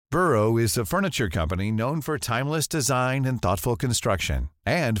Burrow is a furniture company known for timeless design and thoughtful construction,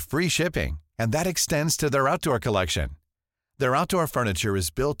 and free shipping, and that extends to their outdoor collection. Their outdoor furniture is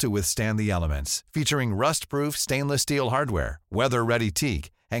built to withstand the elements, featuring rust-proof stainless steel hardware, weather-ready teak,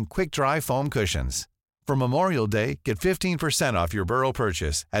 and quick-dry foam cushions. For Memorial Day, get 15% off your Burrow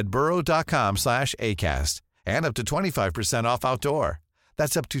purchase at burrow.com/ACAST and up to 25% off outdoor.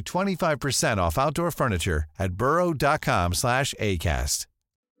 That's up to 25% off outdoor furniture at burrow.com/ACAST.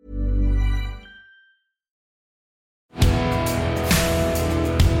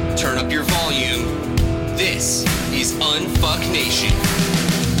 Turn up your volume. This is Unfuck Nation.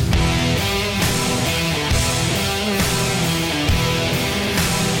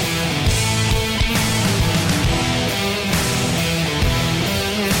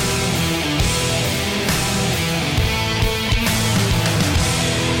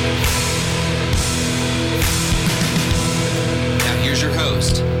 Now here's your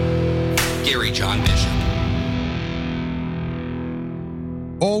host, Gary John Bishop.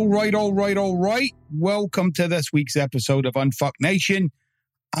 All right. Welcome to this week's episode of Unfuck Nation.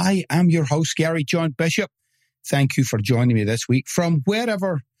 I am your host, Gary John Bishop. Thank you for joining me this week from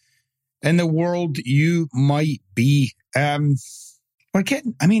wherever in the world you might be. We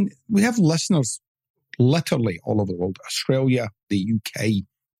have listeners literally all over the world. Australia, the UK,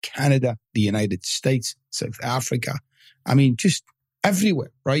 Canada, the United States, South Africa. I mean, just everywhere,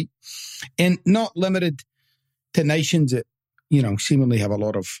 right? And not limited to nations that seemingly have a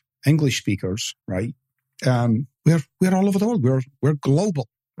lot of English speakers, right? We're all over the world. We're global,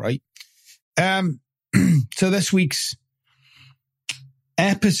 right? So this week's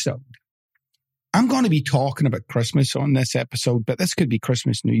episode, I'm going to be talking about Christmas on this episode, but this could be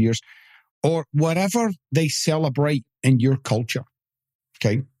Christmas, New Year's, or whatever they celebrate in your culture,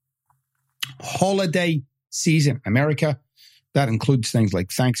 okay? Holiday season, America, that includes things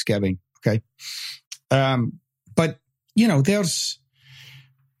like Thanksgiving, okay? But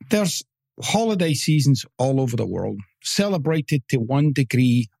there's holiday seasons all over the world, celebrated to one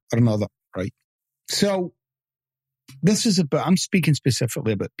degree or another, right? So I'm speaking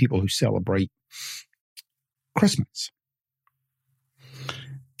specifically about people who celebrate Christmas.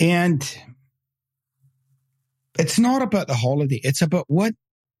 And it's not about the holiday. It's about what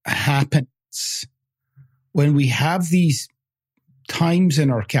happens when we have these times in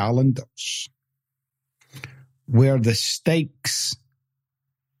our calendars where the stakes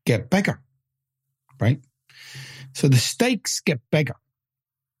get bigger, right? So the stakes get bigger.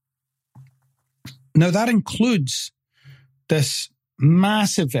 Now that includes this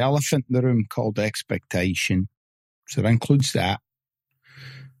massive elephant in the room called expectation. So that includes that.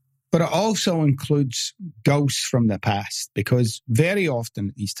 But it also includes ghosts from the past, because very often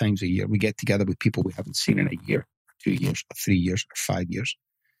at these times of year, we get together with people we haven't seen in a year, 2 years, or 3 years, or 5 years.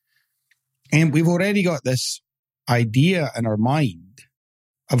 And we've already got this idea in our mind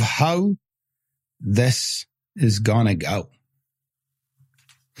of how this is gonna go.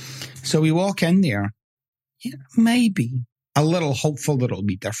 So we walk in there, maybe a little hopeful that it'll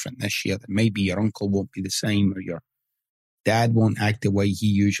be different this year, that maybe your uncle won't be the same, or your dad won't act the way he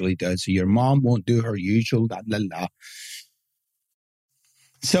usually does, or your mom won't do her usual la.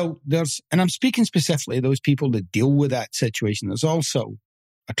 So and I'm speaking specifically of those people that deal with that situation. There's also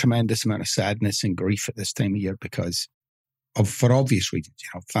a tremendous amount of sadness and grief at this time of year because for obvious reasons,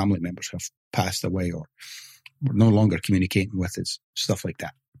 family members have passed away, or we're no longer communicating with us, stuff like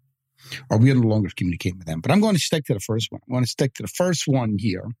that. Or we're no longer communicating with them. But I'm going to stick to the first one. I'm going to stick to the first one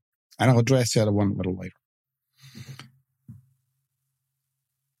here, and I'll address the other one a little later.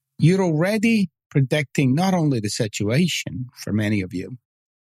 You're already predicting not only the situation for many of you,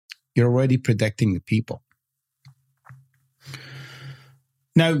 you're already predicting the people.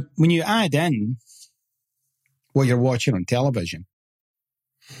 Now, when you add in what you're watching on television,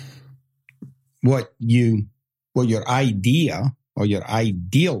 what your idea or your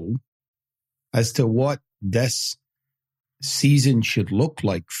ideal as to what this season should look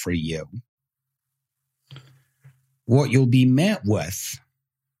like for you, what you'll be met with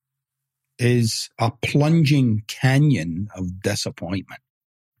is a plunging canyon of disappointment,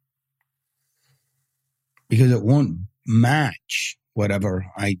 because it won't match whatever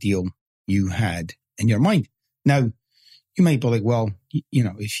ideal you had in your mind. Now, you might be like, well,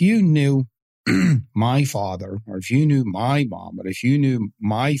 if you knew my father, or if you knew my mom, or if you knew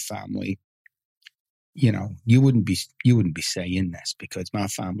my family, you wouldn't be saying this, because my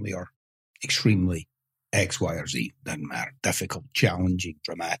family are extremely X, Y, or Z. Doesn't matter. Difficult, challenging,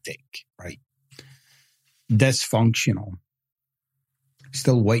 dramatic, right? Dysfunctional.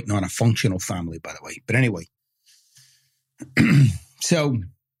 Still waiting on a functional family, by the way. But anyway, so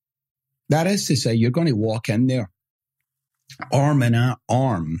That is to say, you're going to walk in there arm in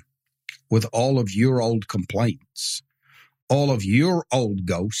arm with all of your old complaints, all of your old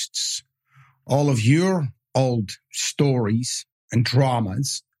ghosts, all of your old stories and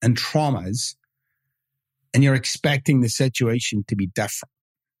dramas and traumas, and you're expecting the situation to be different.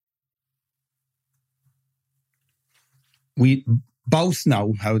 We both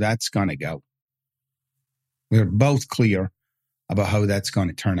know how that's going to go. We're both clear about how that's going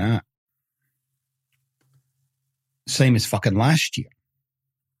to turn out. Same as fucking last year.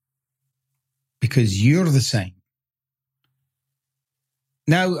 Because you're the same.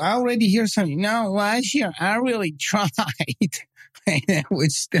 Now, I already hear something. No, last year I really tried. And it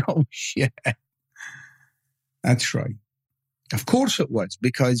was still shit. That's right. Of course it was,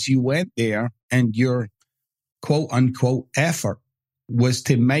 because you went there and your quote unquote effort was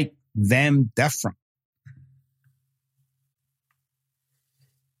to make them different.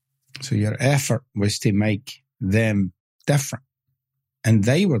 So your effort was to make them different. And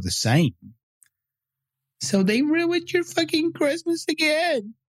they were the same. So they ruined your fucking Christmas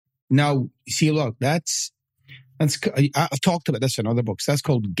again. No, see, look, that's I've talked about this in other books. That's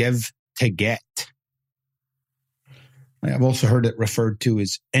called give to get. I've also heard it referred to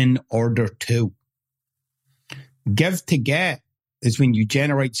as in order to. Give to get is when you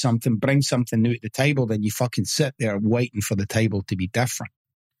generate something, bring something new at the table, then you fucking sit there waiting for the table to be different.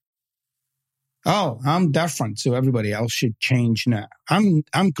 Oh, I'm different, so everybody else should change now. I'm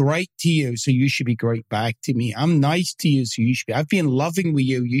great to you, so you should be great back to me. I'm nice to you, so you should be. I've been loving with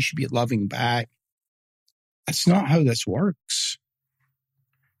you, you should be loving back. That's not how this works.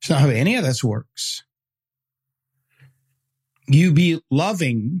 It's not how any of this works. You be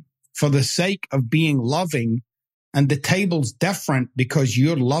loving for the sake of being loving, and the table's different because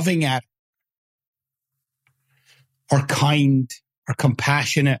you're loving at it, or kind, or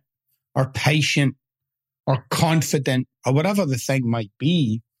compassionate, or patient, or confident, or whatever the thing might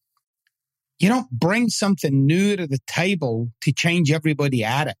be. You don't bring something new to the table to change everybody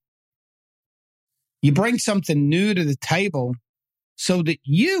at it. You bring something new to the table so that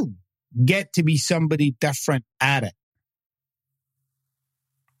you get to be somebody different at it.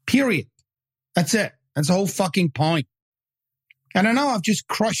 Period. That's it. That's the whole fucking point. And I know I've just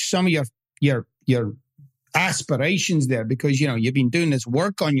crushed some of your aspirations there because, you know, you've been doing this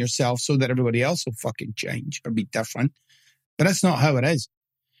work on yourself so that everybody else will fucking change or be different. But that's not how it is.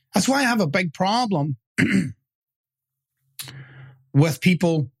 That's why I have a big problem with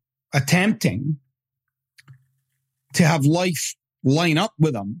people attempting to have life line up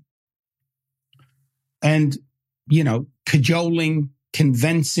with them and, you know, cajoling,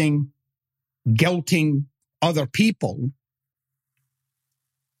 convincing, guilting other people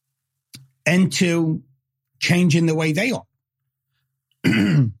into changing the way they are.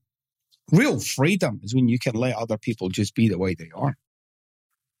 Real freedom is when you can let other people just be the way they are.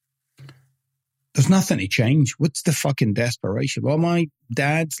 There's nothing to change. What's the fucking desperation? Well, my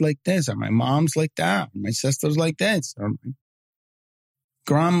dad's like this, or my mom's like that, or my sister's like this, or my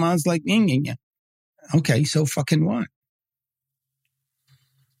grandma's like, okay, so fucking what?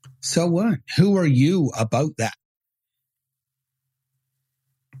 So what? Who are you about that?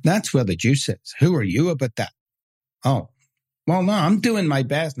 That's where the juice is. Who are you about that? Oh, well, no, I'm doing my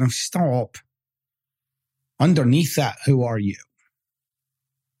best. Now stop. Underneath that, who are you?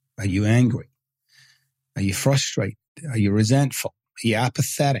 Are you angry? Are you frustrated? Are you resentful? Are you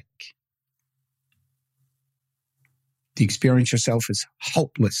apathetic? Do you experience yourself as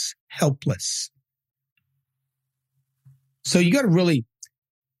hopeless, helpless? So you got to really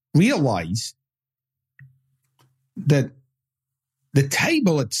realize that the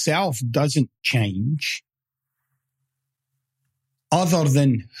table itself doesn't change other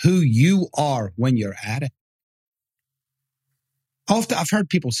than who you are when you're at it. Often, I've heard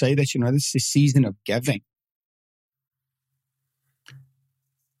people say this, you know, this is a season of giving.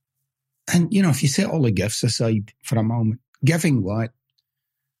 And, you know, if you set all the gifts aside for a moment, giving what?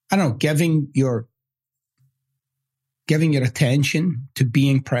 I don't know, giving your attention to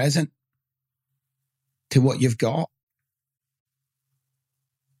being present to what you've got.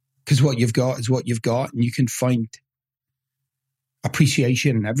 Because what you've got is what you've got, and you can find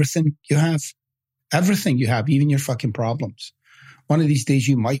appreciation in everything you have. Everything you have, even your fucking problems. One of these days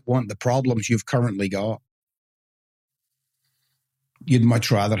you might want the problems you've currently got. You'd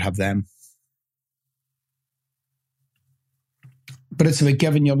much rather have them. But it's about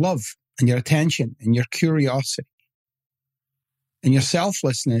giving your love and your attention and your curiosity and your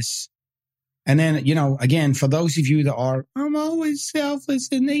selflessness. And then, you know, again, for those of you that are, I'm always selfless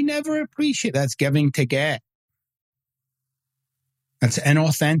and they never appreciate, that's giving to get. That's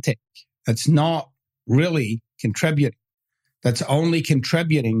inauthentic. That's not really contributing. That's only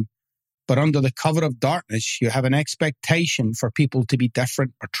contributing, but under the cover of darkness, you have an expectation for people to be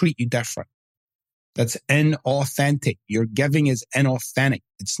different or treat you different. That's inauthentic. Your giving is inauthentic.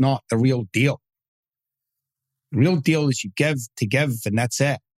 It's not the real deal. The real deal is you give to give, and that's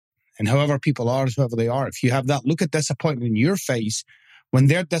it. And however people are is whoever they are. If you have that look of disappointment in your face when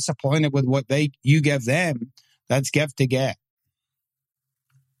they're disappointed with what you give them, that's give to get.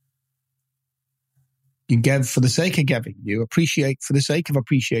 You give for the sake of giving. You appreciate for the sake of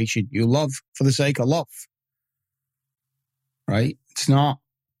appreciation. You love for the sake of love. Right? It's not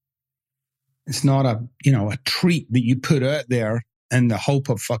a treat that you put out there in the hope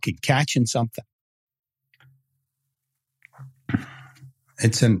of fucking catching something.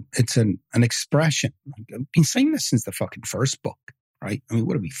 It's an expression. I've been saying this since the fucking first book, right? I mean,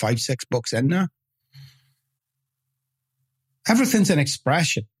 what are we, 5-6 books in now? Everything's an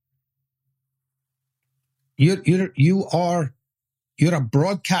expression. You're a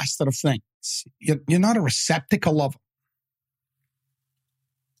broadcaster of things. You're not a receptacle of them.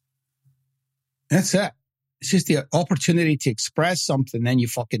 That's it. It's just the opportunity to express something, then you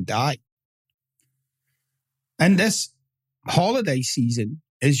fucking die. And this holiday season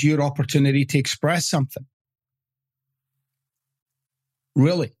is your opportunity to express something.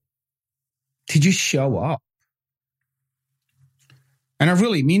 Really. To just show up. And I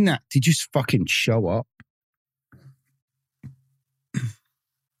really mean that. To just fucking show up.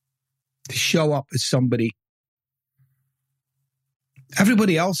 To show up as somebody.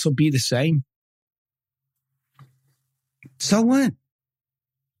 Everybody else will be the same. So what?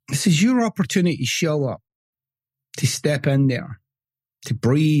 This is your opportunity to show up, to step in there, to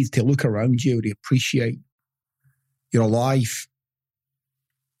breathe, to look around you, to appreciate your life.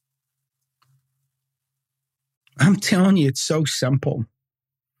 I'm telling you, it's so simple.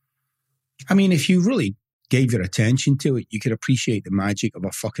 I mean, if you really gave your attention to it, you could appreciate the magic of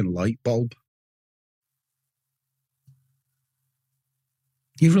a fucking light bulb.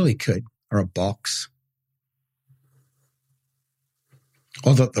 You really could. Or a box.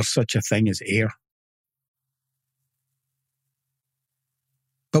 Or that there's such a thing as air.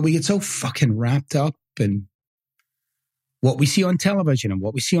 But we get so fucking wrapped up in what we see on television and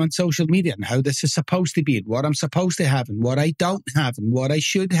what we see on social media and how this is supposed to be and what I'm supposed to have and what I don't have and what I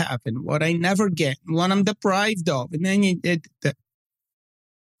should have and what I never get and what I'm deprived of. And then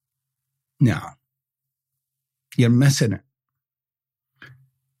no. You're missing it.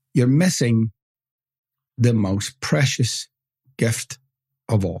 You're missing the most precious gift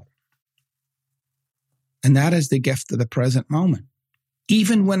of all. And that is the gift of the present moment.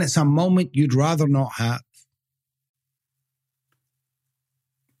 Even when it's a moment you'd rather not have.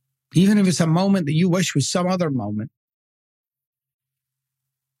 Even if it's a moment that you wish was some other moment.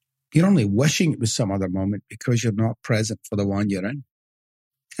 You're only wishing it was some other moment because you're not present for the one you're in.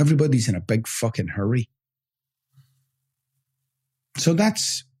 Everybody's in a big fucking hurry. So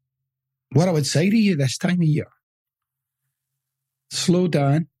that's what I would say to you this time of year. Slow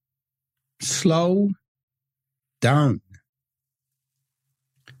down. Slow down.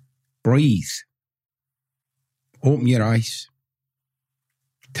 Breathe. Open your eyes.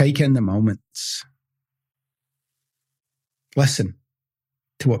 Take in the moments. Listen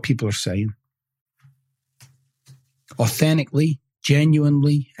to what people are saying. Authentically,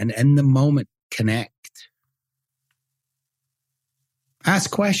 genuinely, and in the moment, connect.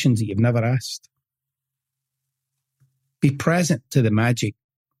 Ask questions that you've never asked. Be present to the magic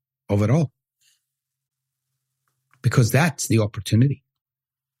of it all. Because that's the opportunity.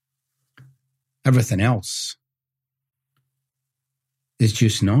 Everything else is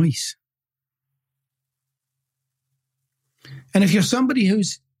just noise. And if you're somebody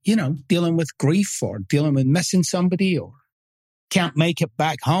who's, dealing with grief or dealing with missing somebody or can't make it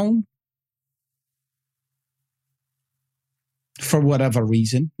back home for whatever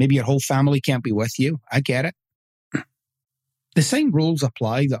reason, maybe your whole family can't be with you. I get it. The same rules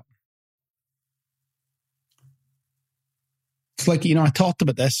apply, though. It's like, I talked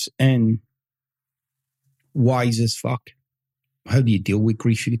about this in Wise as Fuck. How do you deal with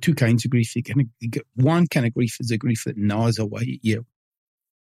grief? You get two kinds of grief. You get one kind of grief is a grief that gnaws away at you.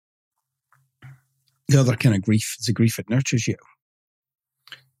 The other kind of grief is a grief that nurtures you.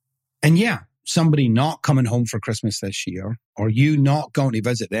 And yeah, somebody not coming home for Christmas this year, or you not going to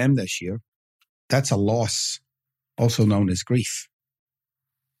visit them this year, that's a loss. Also known as grief.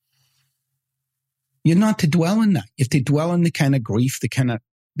 You're not to dwell in that. You have to dwell in the kind of grief, the kind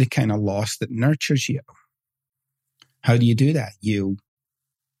of loss that nurtures you. How do you do that? You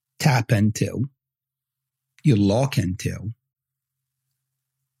tap into, you lock into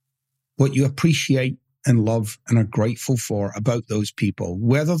what you appreciate and love and are grateful for about those people,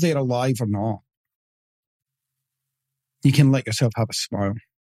 whether they're alive or not. You can let yourself have a smile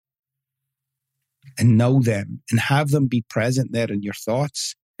and know them and have them be present there in your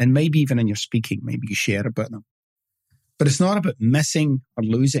thoughts and maybe even in your speaking. Maybe you share about them. But it's not about missing or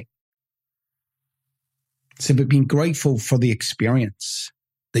losing. It's about being grateful for the experience,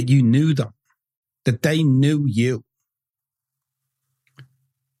 that you knew them, that they knew you.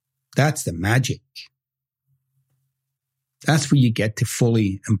 That's the magic. That's where you get to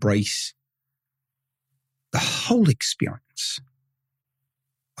fully embrace the whole experience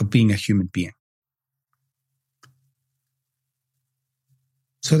of being a human being.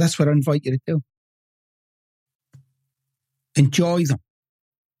 So that's what I invite you to do. Enjoy them,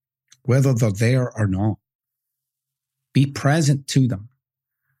 whether they're there or not. Be present to them,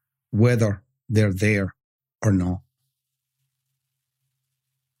 whether they're there or not.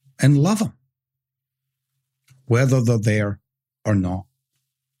 And love them, whether they're there or not.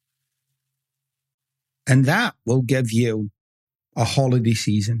 And that will give you a holiday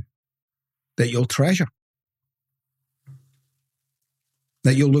season that you'll treasure,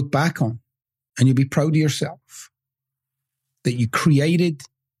 that you'll look back on, and you'll be proud of yourself, that you created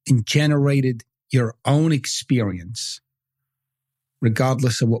and generated your own experience,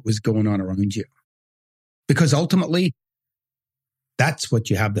 regardless of what was going on around you. Because ultimately, that's what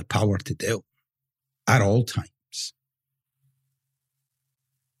you have the power to do at all times.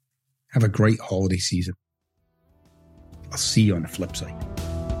 Have a great holiday season. I'll see you on the flip side.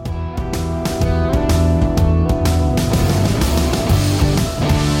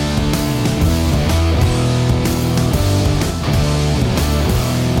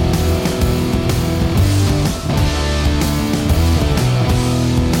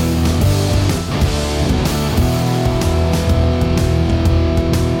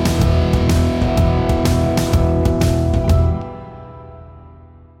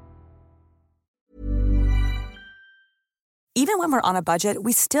 Even when we're on a budget,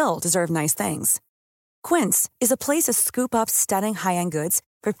 we still deserve nice things. Quince is a place to scoop up stunning high-end goods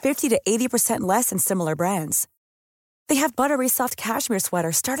for 50 to 80% less than similar brands. They have buttery soft cashmere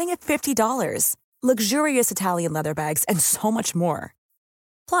sweaters starting at $50, luxurious Italian leather bags, and so much more.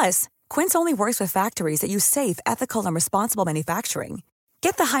 Plus, Quince only works with factories that use safe, ethical, and responsible manufacturing.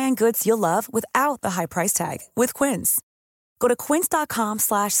 Get the high-end goods you'll love without the high price tag with Quince. Go to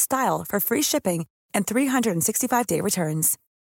quince.com/style for free shipping and 365-day returns.